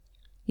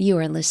You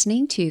are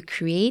listening to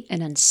Create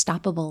an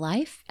Unstoppable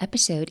Life,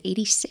 episode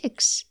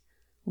 86,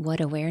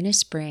 What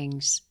Awareness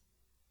Brings.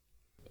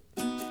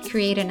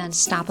 Create an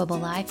Unstoppable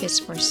Life is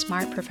for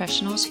smart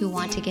professionals who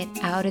want to get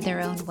out of their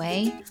own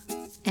way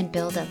and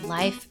build a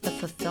life of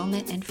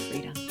fulfillment and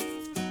freedom.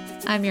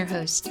 I'm your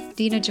host,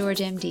 Dina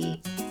George,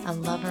 MD, a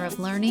lover of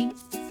learning,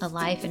 a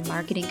life and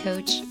marketing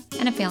coach,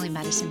 and a family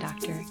medicine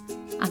doctor.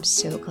 I'm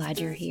so glad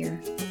you're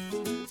here.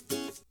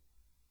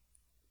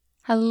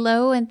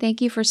 Hello, and thank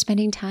you for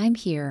spending time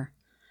here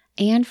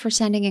and for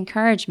sending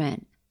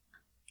encouragement.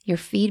 Your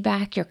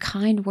feedback, your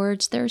kind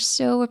words, they're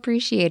so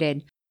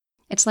appreciated.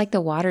 It's like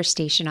the water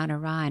station on a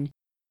run.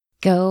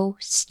 Go,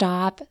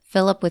 stop,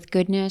 fill up with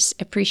goodness,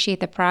 appreciate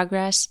the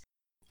progress,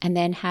 and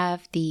then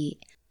have the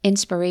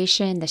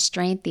inspiration, the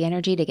strength, the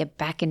energy to get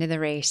back into the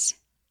race.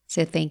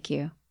 So thank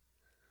you.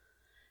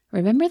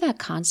 Remember that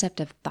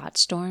concept of thought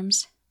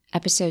storms?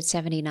 Episode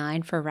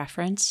 79 for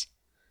reference.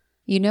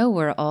 You know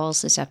we're all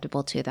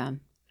susceptible to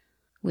them.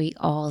 We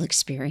all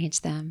experience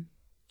them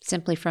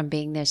simply from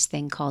being this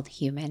thing called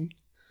human.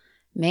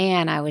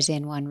 Man, I was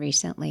in one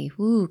recently.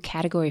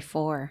 Category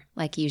 4,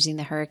 like using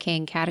the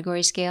hurricane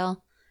category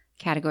scale.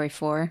 Category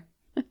 4.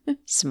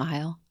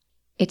 Smile.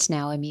 It's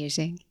now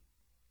amusing.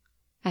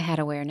 I had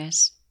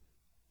awareness.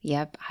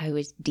 Yep, I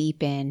was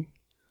deep in.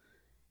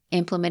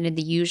 Implemented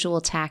the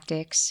usual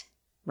tactics,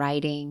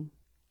 writing,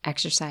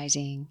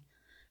 exercising,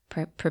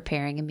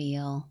 preparing a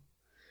meal.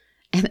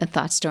 And the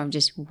thought storm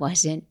just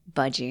wasn't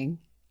budging.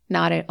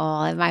 Not at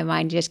all. And my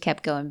mind just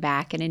kept going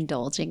back and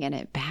indulging in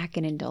it,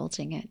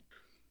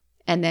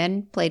 And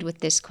then played with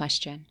this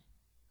question.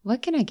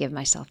 What can I give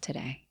myself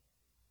today?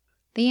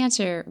 The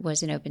answer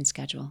was an open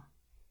schedule.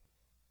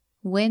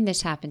 When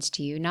this happens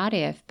to you, not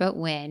if, but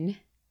when,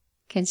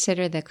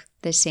 consider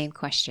the same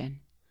question.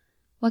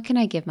 What can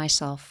I give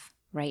myself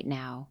right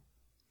now?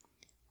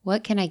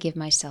 What can I give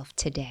myself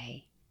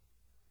today?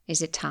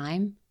 Is it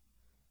time?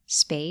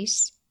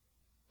 Space?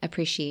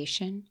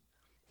 Appreciation?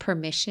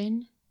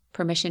 Permission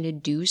to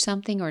do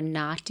something or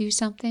not do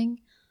something?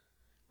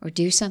 Or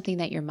do something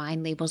that your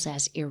mind labels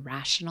as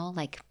irrational,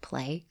 like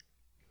play?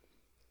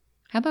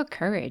 How about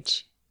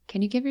courage?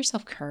 Can you give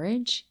yourself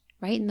courage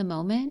right in the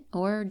moment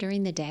or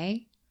during the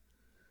day?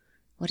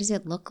 What does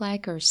it look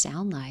like or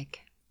sound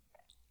like?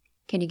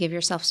 Can you give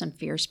yourself some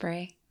fear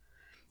spray?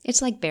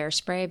 It's like bear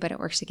spray, but it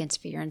works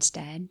against fear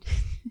instead.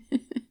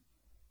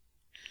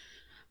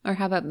 Or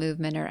how about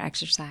movement or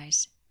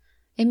exercise?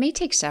 It may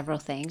take several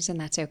things, and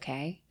that's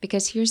okay,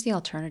 because here's the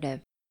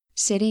alternative.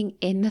 Sitting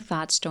in the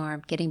thought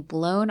storm, getting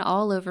blown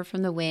all over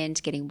from the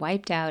wind, getting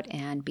wiped out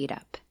and beat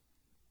up.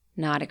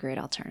 Not a great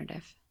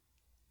alternative.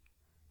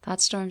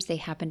 Thought storms, they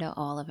happen to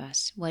all of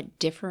us. What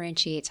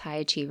differentiates high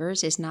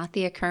achievers is not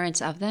the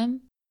occurrence of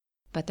them,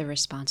 but the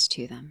response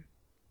to them.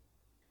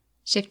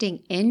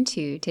 Shifting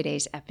into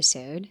today's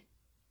episode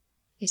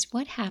is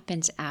what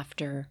happens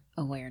after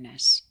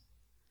awareness.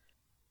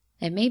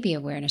 It may be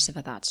awareness of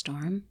a thought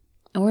storm,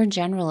 or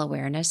general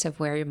awareness of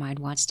where your mind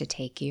wants to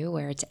take you,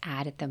 where it's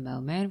at the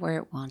moment, where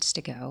it wants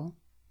to go.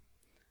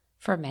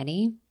 For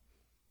many,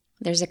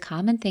 there's a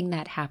common thing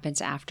that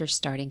happens after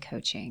starting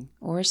coaching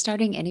or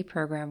starting any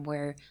program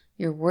where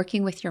you're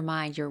working with your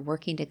mind, you're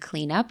working to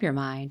clean up your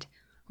mind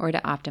or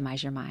to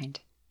optimize your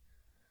mind.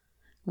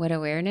 What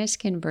awareness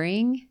can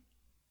bring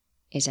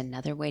is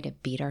another way to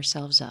beat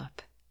ourselves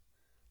up.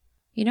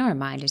 You know, our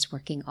mind is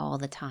working all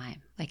the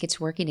time, like it's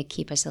working to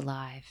keep us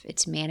alive.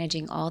 It's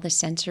managing all the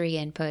sensory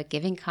input,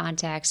 giving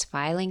context,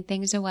 filing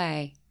things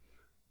away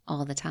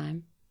all the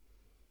time,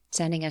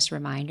 sending us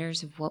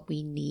reminders of what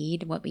we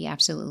need, what we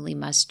absolutely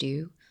must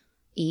do.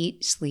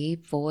 Eat,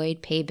 sleep,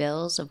 void, pay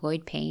bills,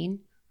 avoid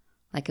pain,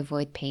 like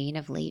avoid pain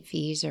of late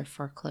fees or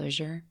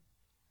foreclosure.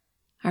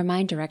 Our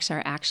mind directs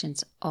our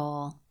actions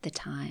all the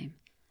time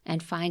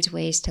and finds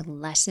ways to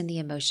lessen the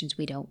emotions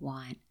we don't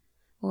want,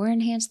 or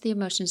enhance the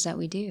emotions that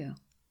we do.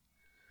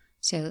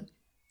 So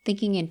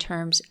thinking in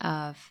terms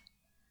of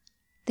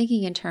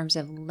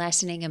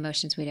lessening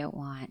emotions we don't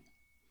want,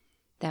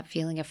 that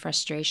feeling of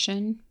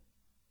frustration,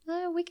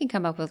 we can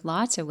come up with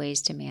lots of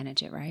ways to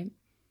manage it, right?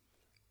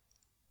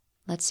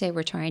 Let's say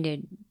we're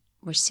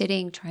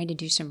sitting, trying to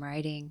do some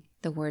writing.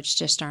 The words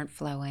just aren't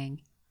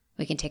flowing.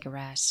 We can take a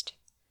rest,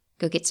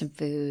 go get some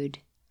food,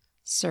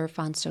 surf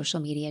on social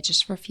media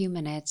just for a few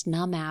minutes,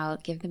 numb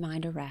out, give the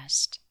mind a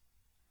rest.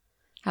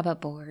 How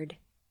about bored?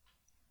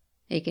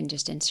 You can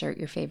just insert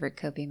your favorite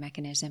coping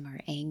mechanism,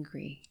 or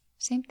angry.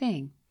 Same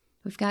thing.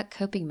 We've got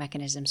coping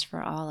mechanisms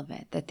for all of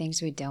it, the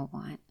things we don't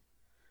want.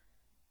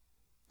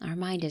 Our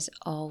mind is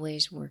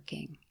always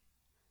working.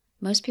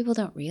 Most people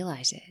don't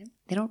realize it.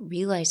 They don't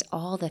realize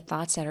all the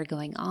thoughts that are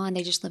going on.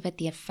 They just live at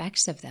the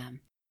effects of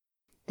them.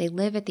 They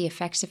live at the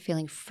effects of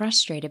feeling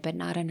frustrated but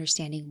not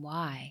understanding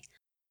why.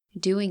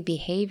 Doing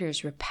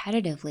behaviors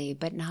repetitively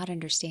but not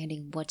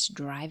understanding what's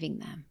driving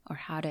them or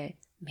how to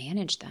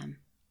manage them.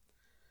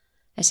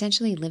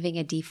 Essentially living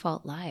a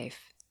default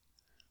life,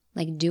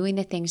 like doing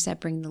the things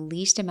that bring the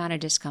least amount of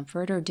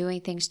discomfort or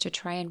doing things to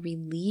try and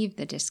relieve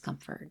the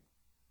discomfort.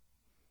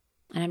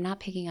 And I'm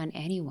not picking on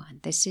anyone.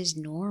 This is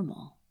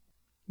normal.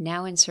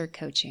 Now insert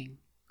coaching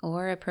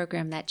or a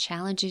program that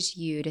challenges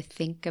you to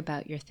think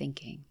about your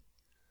thinking.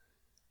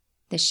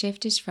 The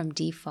shift is from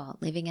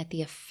default, living at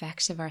the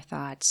effects of our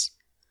thoughts,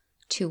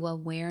 to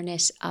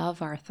awareness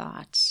of our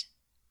thoughts.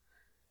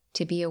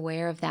 To be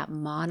aware of that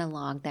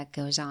monologue that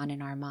goes on in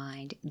our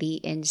mind,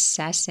 the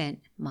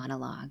incessant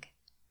monologue,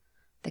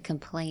 the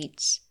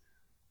complaints,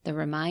 the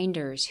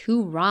reminders,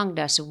 who wronged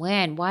us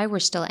when, why we're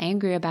still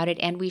angry about it,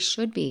 and we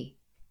should be.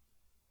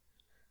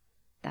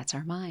 That's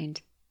our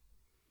mind.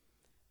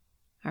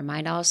 Our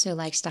mind also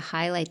likes to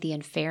highlight the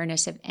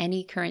unfairness of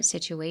any current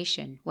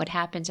situation, what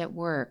happens at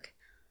work,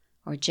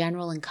 or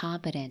general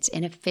incompetence,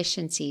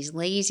 inefficiencies,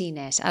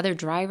 laziness, other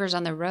drivers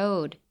on the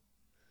road.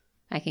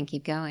 I can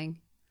keep going.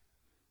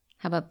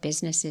 How about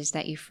businesses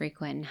that you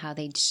frequent and how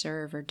they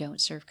serve or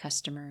don't serve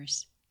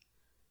customers,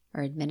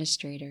 or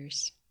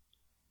administrators?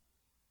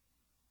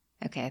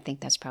 Okay, I think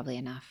that's probably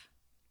enough.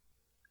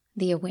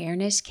 The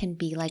awareness can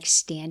be like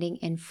standing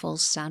in full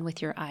sun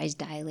with your eyes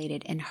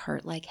dilated and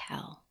hurt like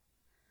hell,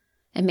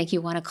 and make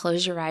you want to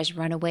close your eyes,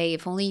 run away.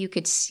 If only you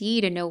could see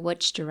to know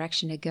which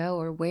direction to go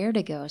or where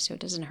to go so it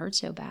doesn't hurt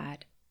so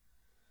bad.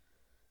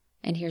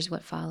 And here's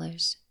what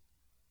follows: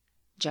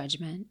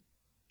 judgment,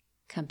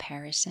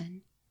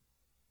 comparison,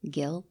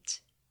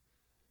 guilt,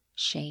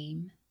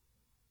 shame,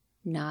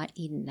 not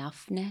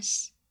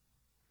enoughness.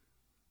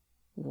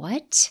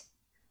 What?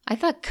 I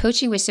thought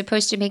coaching was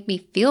supposed to make me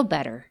feel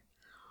better.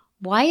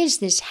 Why is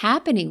this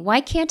happening?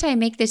 Why can't I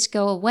make this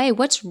go away?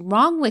 What's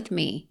wrong with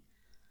me?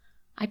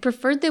 I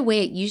preferred the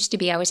way it used to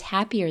be. I was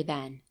happier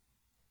then.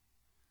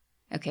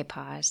 Okay,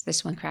 pause.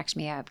 This one cracks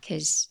me up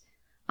because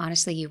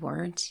honestly, you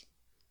weren't.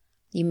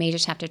 You may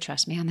just have to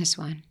trust me on this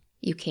one.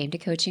 You came to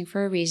coaching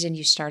for a reason.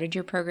 You started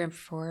your program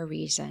for a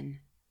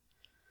reason.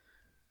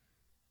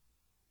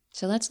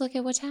 So let's look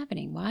at what's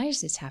happening. Why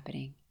is this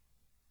happening?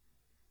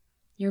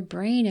 Your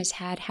brain has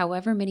had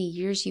however many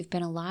years you've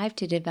been alive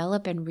to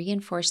develop and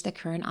reinforce the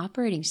current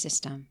operating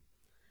system.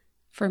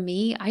 For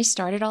me, I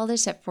started all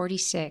this at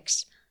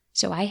 46.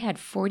 So I had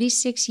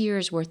 46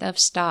 years worth of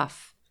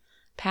stuff,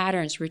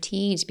 patterns,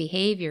 routines,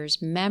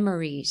 behaviors,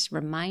 memories,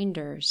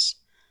 reminders,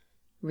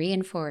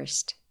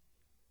 reinforced,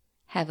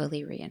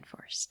 heavily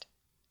reinforced.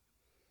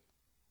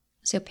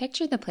 So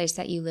picture the place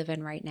that you live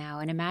in right now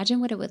and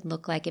imagine what it would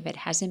look like if it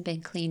hasn't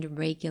been cleaned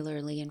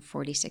regularly in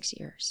 46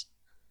 years.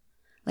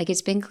 Like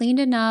it's been cleaned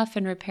enough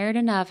and repaired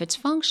enough. It's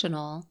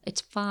functional. It's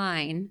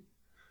fine.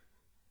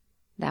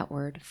 That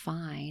word,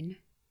 fine.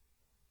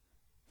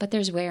 But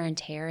there's wear and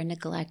tear and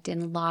neglect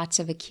and lots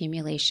of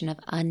accumulation of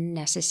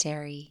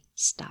unnecessary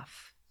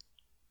stuff.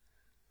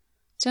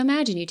 So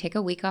imagine you take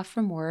a week off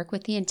from work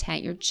with the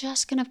intent you're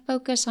just going to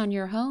focus on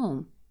your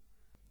home.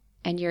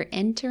 And you're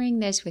entering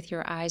this with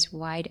your eyes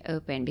wide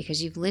open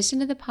because you've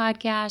listened to the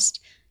podcast.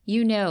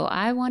 You know,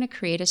 I want to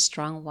create a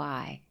strong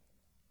why.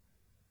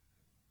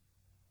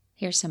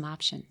 Here's some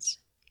options.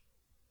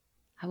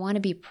 I want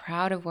to be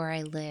proud of where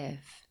I live.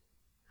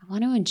 I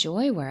want to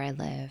enjoy where I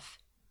live.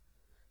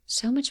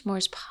 So much more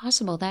is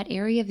possible. That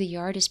area of the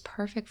yard is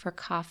perfect for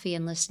coffee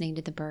and listening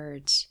to the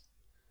birds.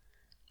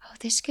 Oh,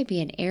 this could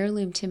be an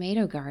heirloom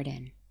tomato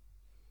garden.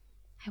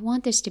 I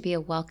want this to be a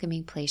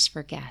welcoming place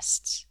for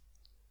guests.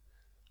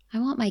 I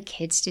want my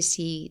kids to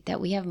see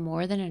that we have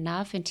more than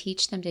enough and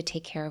teach them to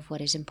take care of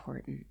what is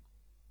important.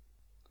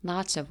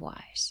 Lots of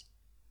whys.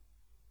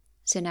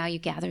 So now you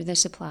gather the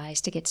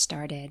supplies to get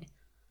started.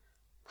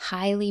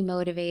 Highly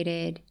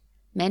motivated,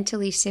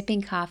 mentally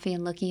sipping coffee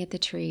and looking at the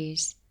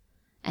trees.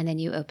 And then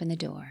you open the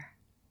door.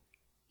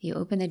 You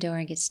open the door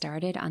and get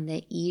started on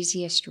the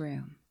easiest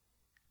room.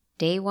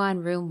 Day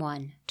 1, room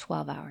 1,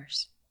 12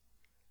 hours.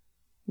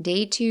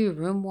 Day 2,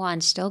 room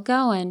 1, still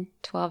going,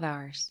 12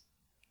 hours.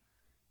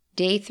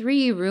 Day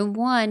 3, room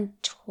 1,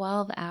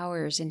 12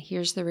 hours. And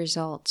here's the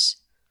results.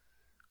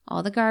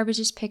 All the garbage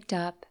is picked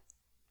up.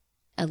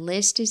 A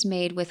list is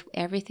made with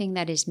everything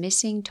that is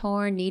missing,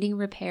 torn, needing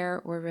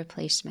repair, or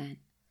replacement.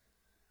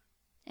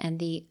 And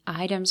the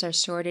items are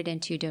sorted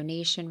into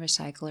donation,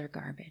 recycle, or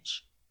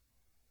garbage.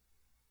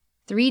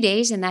 3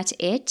 days and that's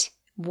it?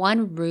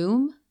 One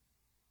room?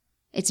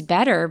 It's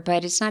better,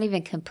 but it's not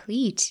even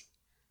complete.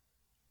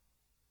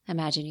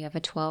 Imagine you have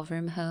a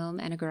 12-room home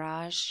and a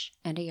garage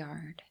and a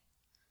yard.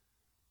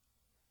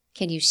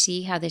 Can you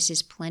see how this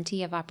is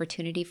plenty of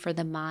opportunity for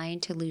the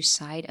mind to lose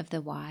sight of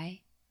the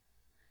why?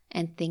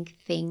 And think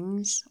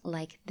things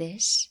like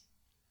this.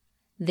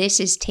 This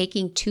is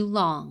taking too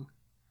long.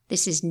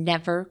 This is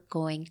never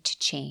going to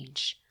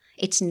change.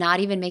 It's not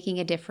even making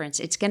a difference.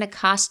 It's going to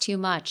cost too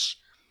much.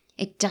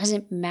 It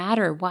doesn't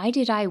matter. Why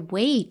did I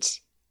wait?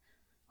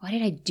 Why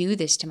did I do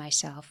this to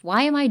myself?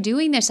 Why am I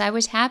doing this? I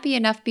was happy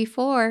enough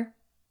before.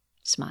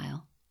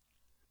 Smile.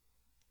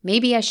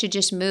 Maybe I should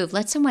just move.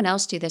 Let someone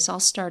else do this. I'll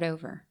start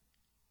over.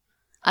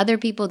 Other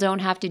people don't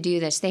have to do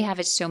this. They have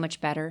it so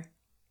much better.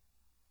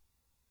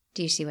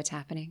 Do you see what's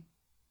happening?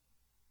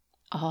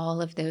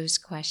 All of those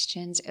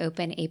questions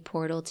open a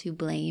portal to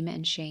blame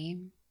and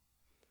shame.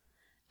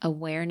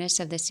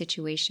 Awareness of the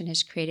situation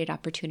has created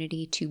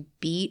opportunity to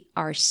beat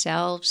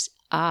ourselves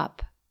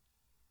up.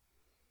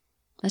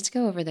 Let's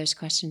go over those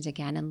questions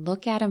again and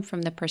look at them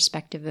from the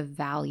perspective of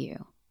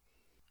value.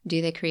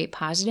 Do they create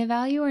positive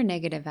value or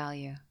negative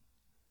value?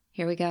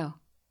 Here we go.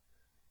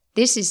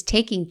 This is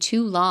taking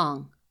too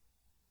long.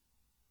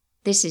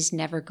 This is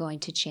never going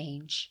to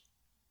change.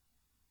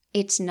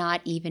 It's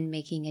not even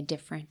making a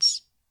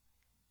difference.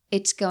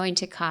 It's going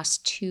to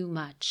cost too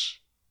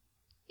much.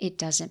 It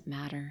doesn't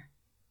matter.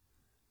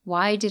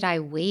 Why did I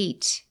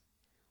wait?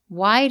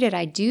 Why did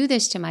I do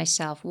this to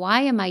myself?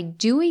 Why am I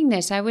doing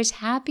this? I was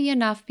happy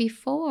enough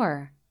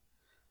before.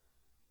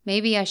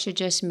 Maybe I should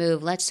just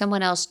move. Let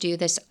someone else do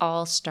this.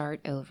 I'll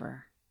start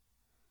over.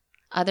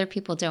 Other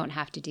people don't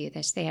have to do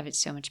this. They have it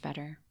so much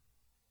better.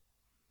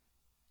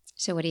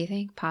 So what do you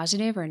think?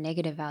 Positive or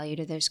negative value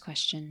to those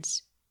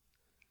questions?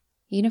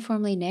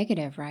 Uniformly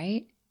negative,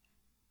 right?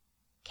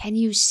 Can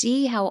you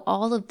see how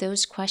all of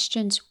those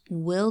questions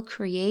will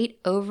create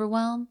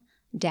overwhelm,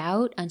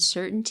 doubt,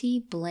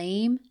 uncertainty,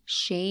 blame,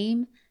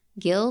 shame,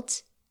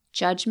 guilt,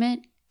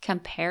 judgment,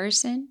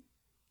 comparison?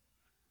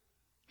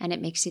 And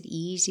it makes it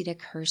easy to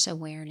curse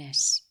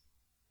awareness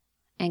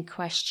and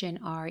question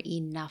our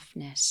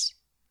enoughness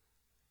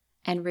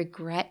and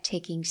regret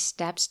taking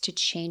steps to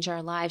change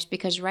our lives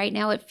because right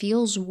now it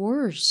feels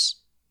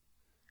worse.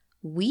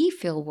 We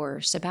feel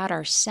worse about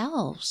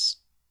ourselves.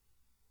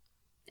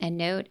 And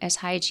note, as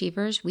high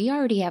achievers, we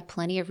already have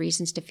plenty of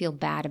reasons to feel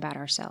bad about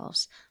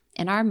ourselves.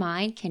 And our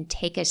mind can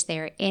take us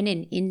there in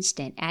an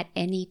instant, at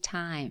any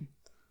time.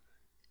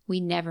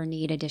 We never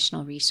need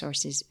additional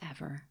resources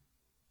ever.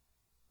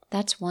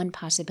 That's one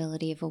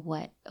possibility of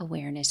what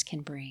awareness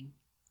can bring.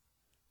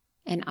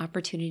 An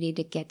opportunity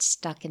to get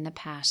stuck in the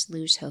past,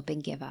 lose hope,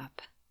 and give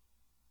up.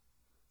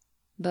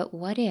 But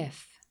what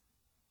if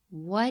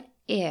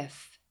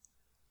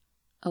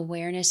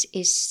awareness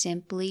is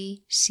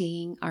simply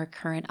seeing our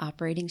current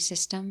operating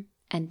system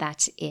and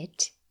that's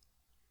it?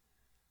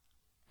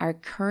 Our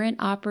current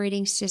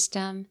operating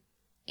system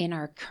in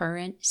our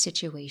current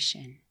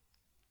situation.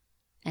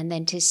 And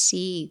then to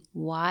see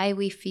why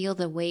we feel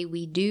the way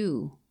we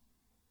do,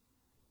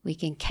 we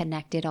can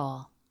connect it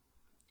all.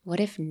 What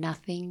if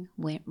nothing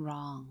went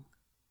wrong?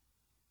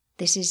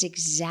 This is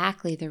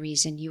exactly the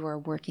reason you are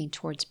working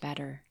towards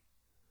better.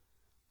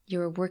 You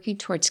are working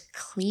towards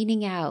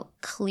cleaning out,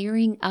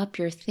 clearing up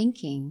your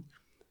thinking,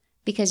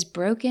 because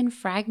broken,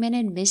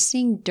 fragmented,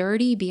 missing,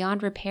 dirty,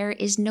 beyond repair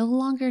is no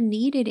longer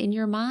needed in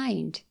your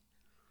mind.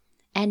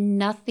 And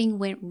nothing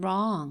went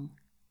wrong.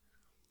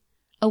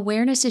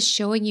 Awareness is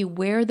showing you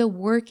where the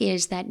work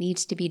is that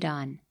needs to be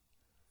done.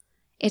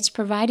 It's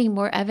providing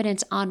more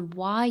evidence on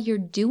why you're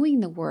doing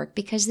the work,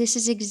 because this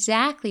is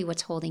exactly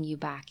what's holding you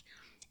back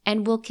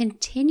and will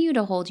continue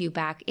to hold you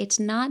back. It's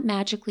not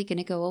magically going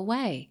to go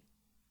away.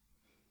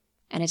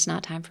 And it's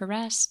not time for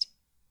rest.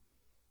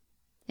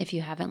 If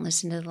you haven't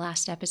listened to the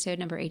last episode,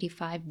 number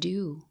 85,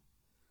 do.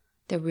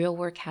 The real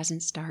work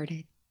hasn't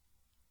started.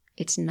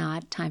 It's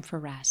not time for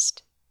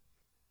rest.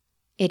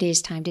 It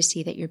is time to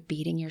see that you're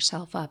beating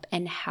yourself up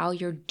and how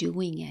you're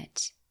doing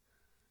it.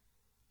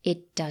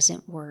 It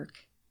doesn't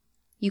work.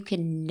 You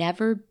can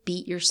never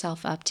beat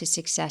yourself up to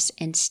success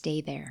and stay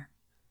there.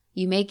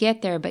 You may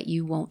get there, but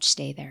you won't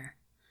stay there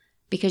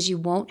because you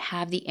won't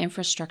have the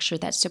infrastructure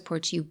that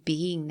supports you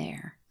being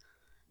there.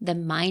 The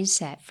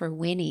mindset for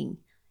winning,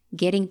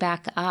 getting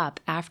back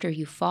up after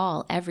you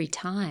fall every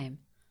time,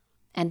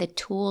 and the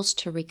tools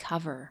to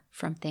recover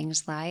from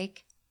things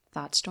like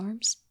thought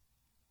storms.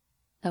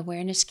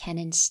 Awareness can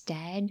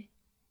instead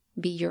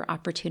be your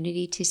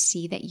opportunity to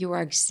see that you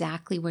are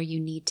exactly where you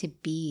need to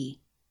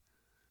be.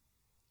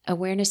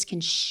 Awareness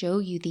can show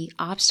you the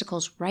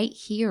obstacles right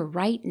here,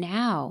 right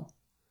now.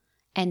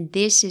 And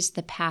this is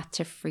the path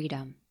to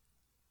freedom.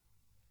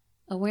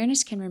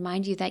 Awareness can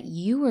remind you that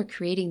you are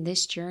creating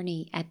this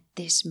journey at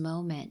this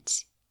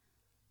moment.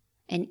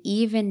 And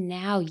even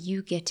now,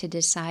 you get to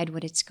decide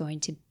what it's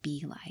going to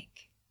be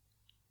like.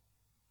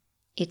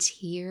 It's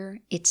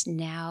here, it's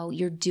now.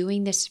 You're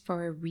doing this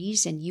for a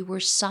reason. You were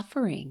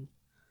suffering.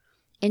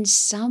 In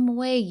some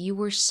way, you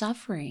were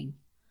suffering.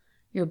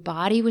 Your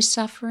body was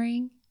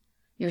suffering.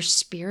 Your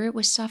spirit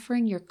was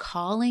suffering. Your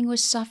calling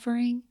was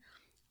suffering.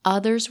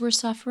 Others were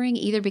suffering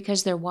either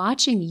because they're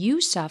watching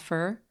you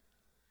suffer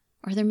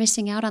or they're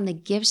missing out on the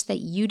gifts that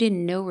you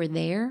didn't know were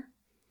there,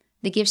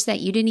 the gifts that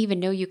you didn't even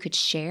know you could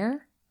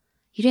share,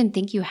 you didn't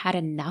think you had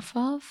enough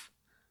of,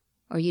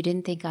 or you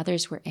didn't think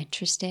others were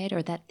interested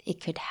or that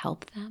it could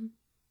help them.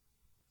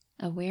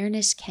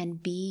 Awareness can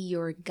be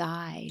your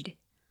guide,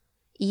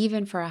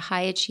 even for a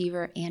high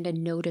achiever and a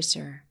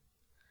noticer.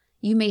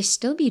 You may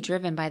still be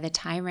driven by the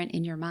tyrant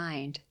in your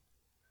mind.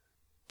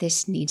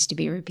 This needs to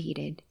be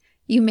repeated.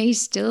 You may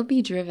still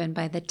be driven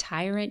by the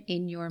tyrant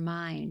in your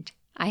mind.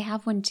 I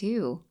have one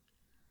too.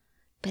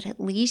 But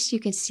at least you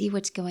can see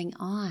what's going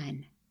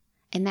on.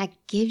 And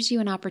that gives you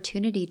an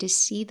opportunity to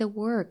see the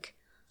work,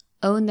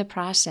 own the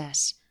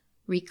process,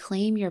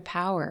 reclaim your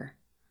power,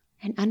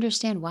 and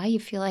understand why you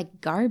feel like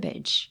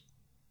garbage.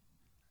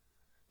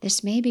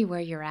 This may be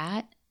where you're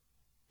at,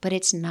 but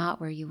it's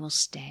not where you will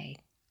stay.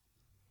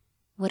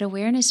 What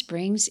awareness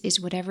brings is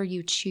whatever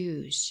you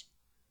choose.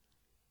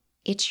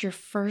 It's your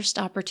first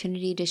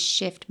opportunity to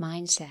shift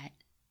mindset,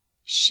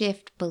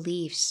 shift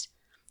beliefs,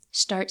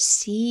 start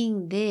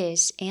seeing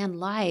this and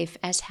life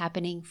as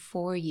happening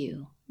for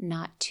you,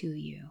 not to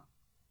you.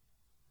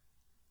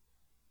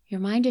 Your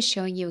mind is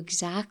showing you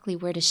exactly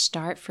where to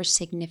start for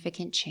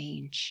significant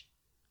change.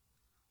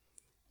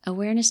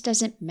 Awareness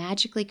doesn't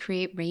magically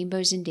create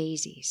rainbows and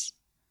daisies.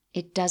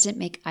 It doesn't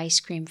make ice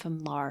cream from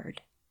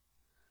lard.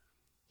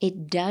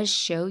 It does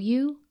show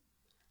you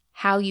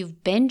how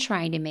you've been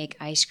trying to make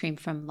ice cream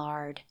from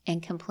lard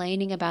and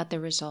complaining about the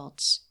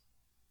results.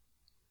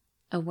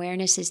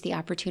 Awareness is the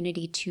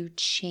opportunity to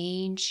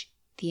change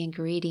the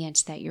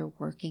ingredients that you're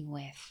working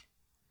with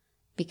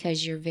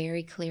because you're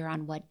very clear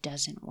on what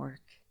doesn't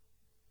work.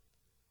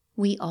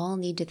 We all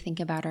need to think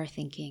about our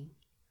thinking.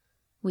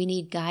 We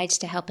need guides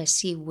to help us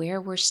see where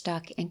we're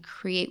stuck and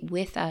create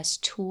with us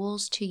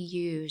tools to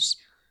use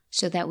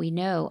so that we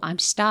know I'm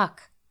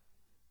stuck.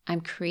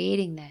 I'm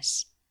creating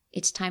this.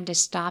 It's time to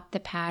stop the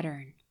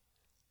pattern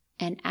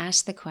and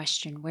ask the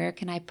question, where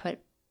can I put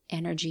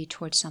energy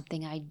towards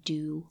something I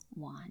do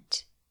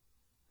want?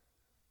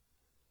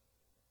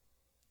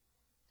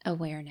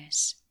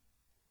 Awareness.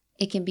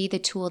 It can be the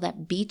tool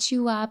that beats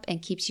you up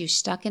and keeps you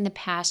stuck in the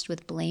past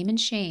with blame and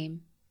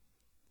shame,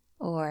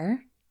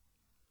 or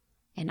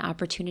an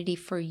opportunity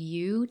for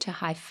you to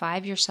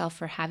high-five yourself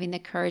for having the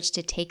courage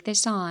to take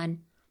this on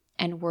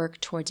and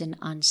work towards an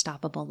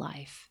unstoppable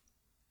life.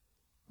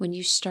 When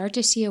you start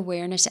to see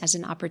awareness as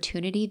an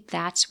opportunity,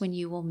 that's when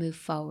you will move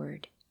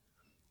forward.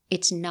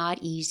 It's not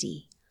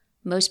easy.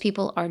 Most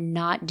people are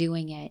not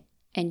doing it,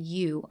 and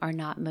you are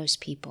not most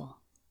people.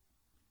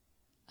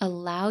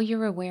 Allow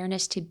your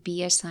awareness to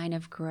be a sign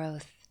of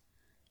growth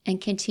and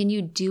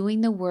continue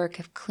doing the work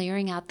of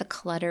clearing out the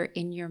clutter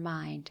in your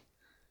mind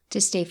to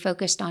stay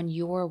focused on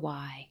your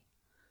why.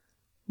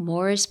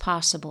 More is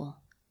possible.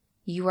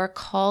 You are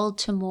called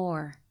to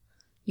more.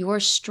 Your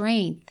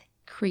strength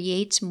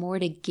creates more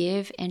to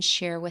give and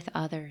share with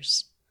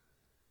others.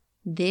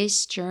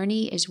 This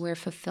journey is where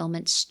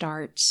fulfillment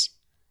starts,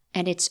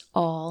 and it's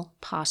all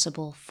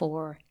possible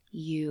for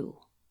you.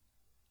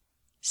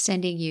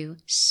 Sending you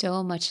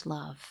so much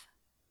love.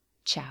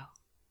 Ciao.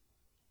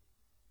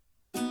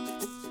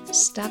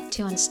 Stuck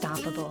to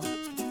Unstoppable.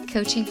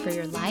 Coaching for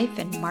your life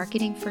and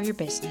marketing for your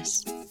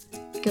business.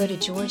 Go to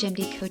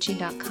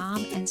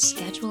georgemdcoaching.com and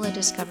schedule a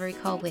discovery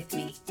call with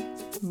me.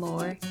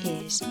 More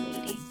is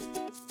waiting.